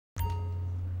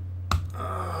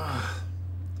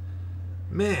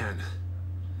Man,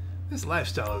 this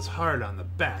lifestyle is hard on the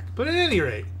back. But at any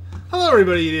rate, hello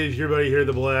everybody, it is your buddy here,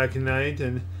 the Black Knight,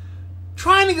 and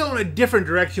trying to go in a different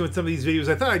direction with some of these videos.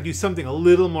 I thought I'd do something a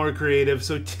little more creative.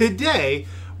 So today,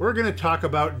 we're going to talk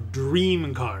about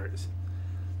dream cars.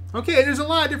 Okay, there's a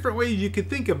lot of different ways you could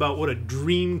think about what a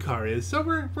dream car is. So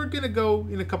we're going to go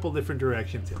in a couple different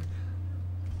directions here.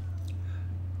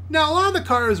 Now, a lot of the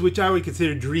cars which I would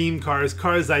consider dream cars,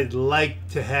 cars I'd like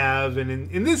to have, and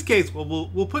in this case,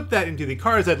 we'll put that into the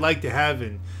cars I'd like to have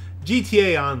in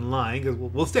GTA Online, because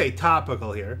we'll stay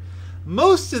topical here.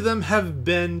 Most of them have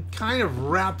been kind of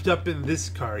wrapped up in this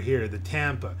car here, the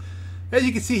Tampa. As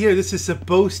you can see here, this is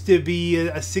supposed to be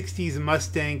a 60s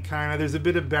Mustang kind of. There's a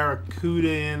bit of Barracuda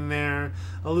in there,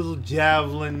 a little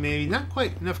Javelin maybe, not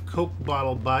quite enough Coke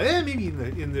bottle body. Maybe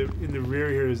in the rear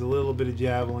here is a little bit of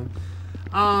Javelin.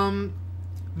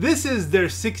 This is their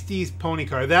 60s pony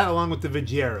car, that along with the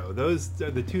Vigero. Those are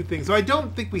the two things. So I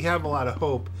don't think we have a lot of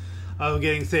hope of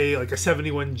getting, say, like a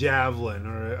 71 Javelin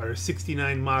or a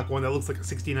 69 Mach 1 that looks like a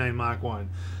 69 Mach 1.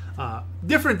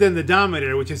 Different than the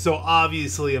Dominator, which is so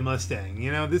obviously a Mustang.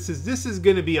 You know, this is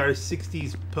going to be our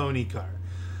 60s pony car.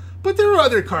 But there are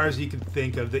other cars you could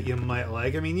think of that you might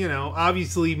like. I mean, you know,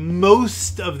 obviously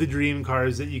most of the dream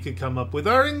cars that you could come up with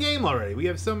are in-game already. We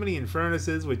have so many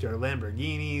Infernuses, which are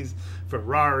Lamborghinis,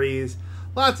 Ferraris,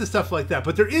 lots of stuff like that.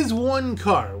 But there is one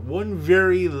car, one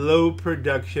very low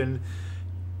production,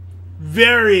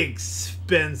 very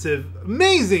expensive,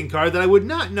 amazing car that I would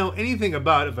not know anything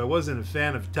about if I wasn't a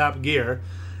fan of Top Gear.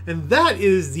 And that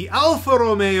is the Alfa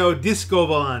Romeo Disco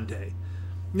Volante.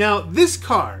 Now, this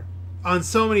car, on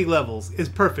so many levels, is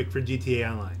perfect for GTA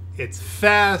Online. It's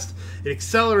fast, it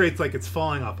accelerates like it's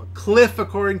falling off a cliff,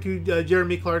 according to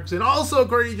Jeremy Clarkson. Also,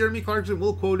 according to Jeremy Clarkson,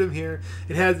 we'll quote him here,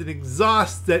 it has an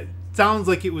exhaust that sounds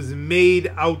like it was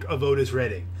made out of Otis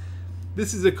Redding.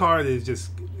 This is a car that is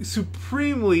just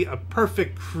supremely a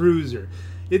perfect cruiser.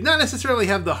 It did not necessarily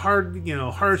have the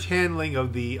harsh handling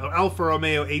of the Alfa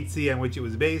Romeo 8C on which it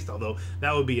was based, although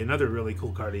that would be another really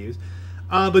cool car to use.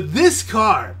 But this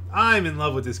car, I'm in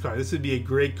love with this car. This would be a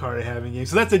great car to have in game.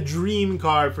 So that's a dream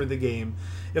car for the game.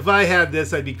 If I had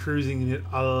this, I'd be cruising in it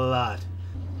a lot.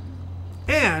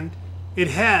 And it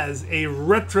has a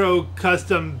retro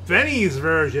custom Benny's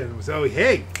version. So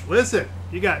hey, listen,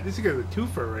 this is a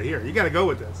twofer right here. You got to go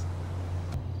with this.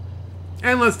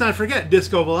 And let's not forget,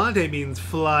 Disco Volante means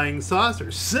flying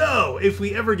saucer. So if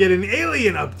we ever get an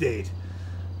alien update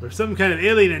or some kind of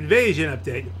alien invasion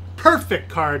update, perfect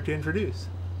car to introduce.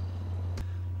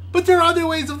 But there are other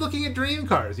ways of looking at dream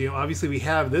cars. You know, obviously we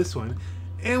have this one,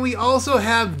 and we also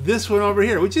have this one over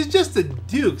here, which is just a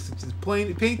Dukes, which is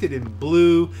painted in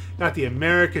blue, got the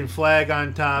American flag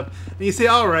on top, and you say,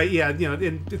 all right, yeah, you know,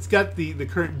 and it's got the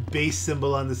current base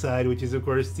symbol on the side, which is of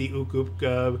course the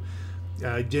Ukuk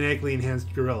genetically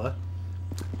enhanced gorilla.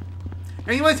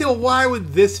 And you might say, well, why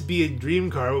would this be a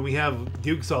dream car when we have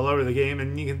Dukes all over the game?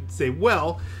 And you can say,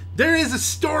 well, there is a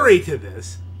story to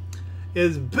this.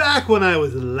 Is back when I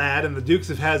was a lad and the Dukes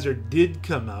of Hazzard did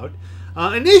come out,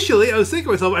 initially I was thinking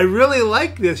to myself, I really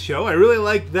like this show. I really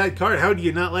like that car. How do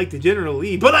you not like the General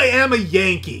Lee? But I am a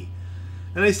Yankee.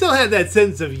 And I still had that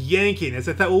sense of Yankiness.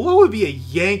 I thought, well, what would be a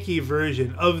Yankee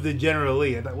version of the General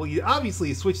Lee? I thought, well, you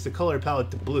obviously switch the color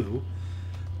palette to blue,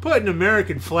 put an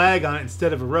American flag on it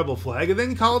instead of a rebel flag, and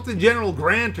then call it the General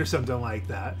Grant or something like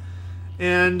that.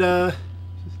 And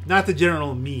not the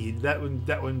General Meade. That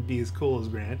wouldn't be as cool as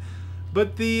Grant.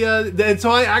 But and so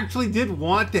I actually did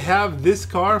want to have this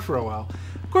car for a while.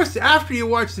 Of course, after you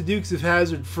watch the Dukes of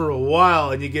Hazzard for a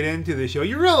while and you get into the show,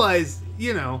 you realize,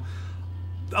 you know,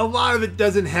 a lot of it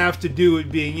doesn't have to do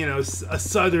with being, you know, a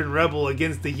Southern rebel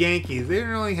against the Yankees. They don't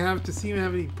really seem to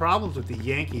have any problems with the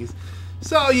Yankees.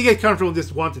 So you get comfortable and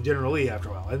just want the General Lee after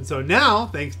a while. And so now,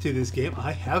 thanks to this game,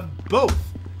 I have both.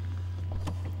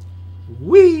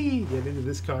 Whee! Get into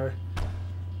this car.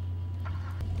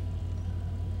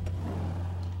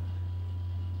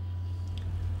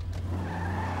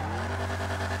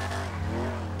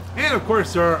 And of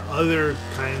course, there are other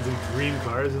kinds of dream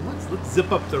cars, and let's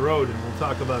zip up the road and we'll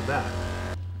talk about that.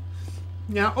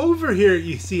 Now, over here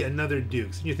you see another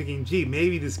Dukes, and you're thinking, gee,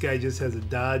 maybe this guy just has a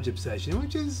Dodge obsession,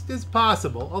 which is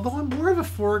possible, although I'm more of a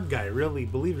Ford guy, really,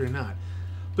 believe it or not.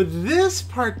 But this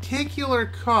particular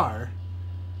car,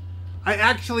 I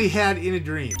actually had in a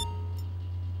dream.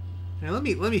 Now, let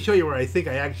me show you where I think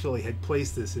I actually had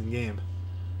placed this in game.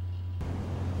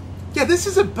 Yeah, this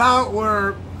is about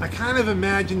where I kind of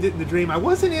imagined it in the dream. I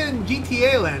wasn't in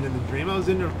GTA land in the dream. I was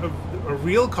in a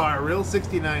real car, a real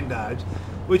 69 Dodge,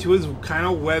 which was kind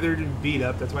of weathered and beat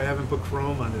up. That's why I haven't put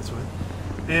chrome on this one.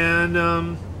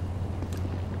 And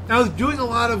I was doing a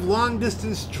lot of long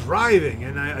distance driving,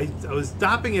 and I was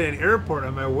stopping at an airport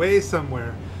on my way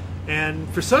somewhere, and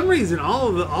for some reason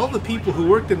all the people who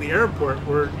worked in the airport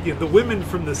were, you know, the women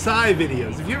from the Psy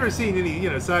videos. If you've ever seen any, you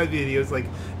know, Psy videos like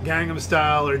Gangnam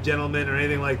Style or Gentlemen or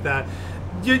anything like that,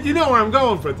 you know where I'm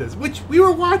going with this. Which we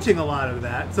were watching a lot of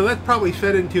that, so that probably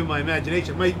fed into my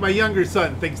imagination. My younger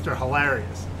son thinks they're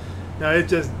hilarious. Now it's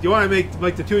just, you want to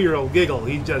make the 2-year-old giggle.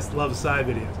 He just loves Psy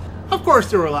videos. Of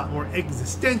course, there were a lot more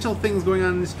existential things going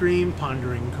on in the stream,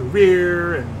 pondering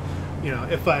career and, you know,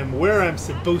 if I'm where I'm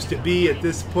supposed to be at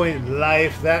this point in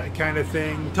life, that kind of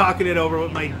thing. Talking it over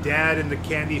with my dad in the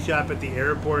candy shop at the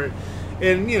airport,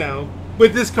 and, you know,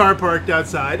 with this car parked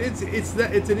outside, it's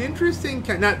an interesting,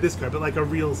 not this car, but like a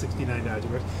real '69 Dodge, of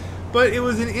course. But it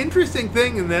was an interesting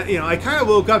thing in that, you know, I kind of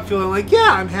woke up feeling like,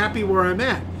 yeah, I'm happy where I'm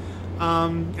at,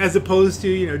 as opposed to,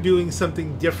 you know, doing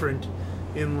something different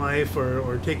in life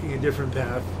or taking a different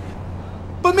path.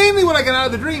 But mainly what I got out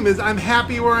of the dream is I'm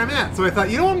happy where I'm at. So I thought,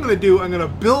 you know what I'm going to do? I'm going to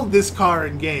build this car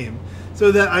in game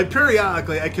so that I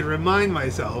periodically I can remind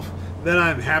myself that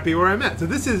I'm happy where I'm at. So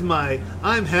this is my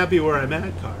I'm happy where I'm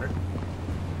at car.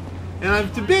 And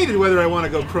I've debated whether I want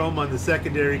to go chrome on the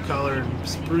secondary color and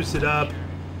spruce it up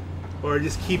or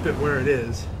just keep it where it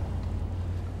is.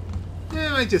 Yeah,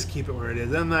 I might just keep it where it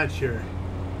is. I'm not sure.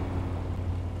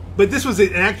 But this was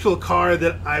an actual car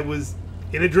that I was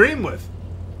in a dream with.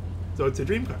 So it's a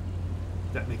dream car.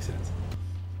 That makes sense.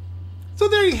 So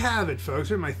there you have it,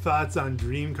 folks. Are my thoughts on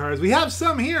dream cars. We have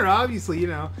some here, obviously, you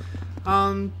know.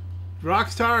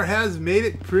 Rockstar has made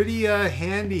it pretty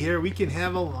handy here. We can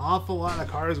have an awful lot of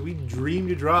cars we dream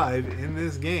to drive in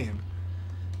this game.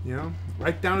 You know,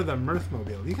 right down to the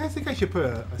Mirthmobile. Do you guys think I should put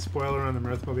a spoiler on the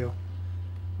Mirthmobile?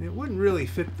 It wouldn't really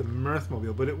fit the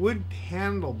Mirthmobile, but it would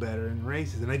handle better in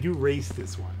races, and I do race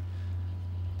this one.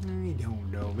 I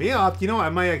don't know. Yeah, you know, I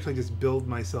might actually just build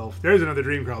myself. There's another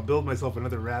dream car. I'll build myself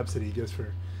another Rhapsody just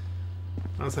for.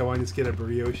 Unless I want to just get a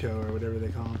Briocho or whatever they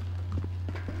call them.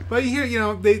 But here, you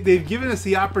know, they've given us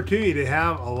the opportunity to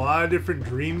have a lot of different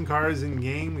dream cars in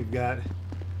game. We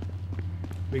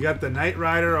got the Knight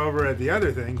Rider over at the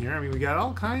other thing here. I mean, we got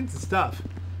all kinds of stuff.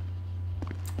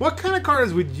 What kind of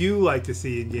cars would you like to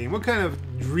see in game? What kind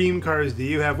of dream cars do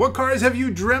you have? What cars have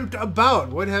you dreamt about?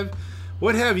 What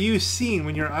have you seen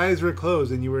when your eyes were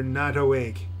closed and you were not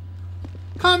awake?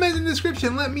 Comment in the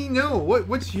description. Let me know.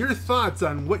 What's your thoughts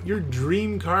on what your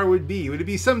dream car would be? Would it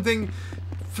be something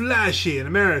flashy and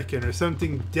American or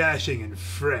something dashing and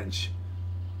French?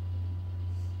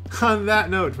 On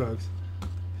that note, folks,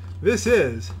 this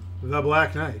is The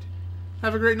Black Knight.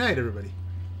 Have a great night, everybody.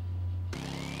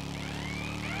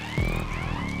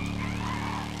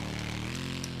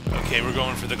 Okay, we're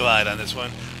going for the glide on this one.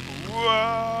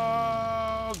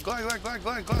 Whoa! Glide, glide, glide,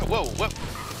 glide, glide. Whoa, whoop.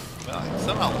 Well, I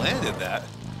somehow landed that.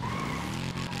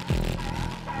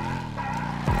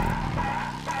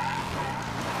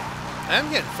 I'm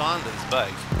getting fond of this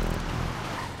bike.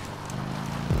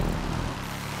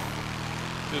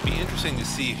 It would be interesting to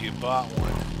see if you bought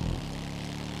one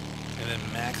and then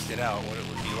maxed it out, what it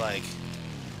would be like.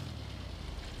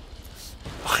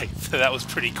 Like, that was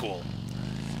pretty cool.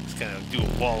 Just kind of do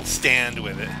a wall stand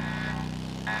with it.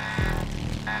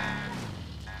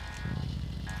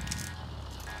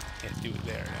 Can't do it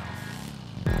there now.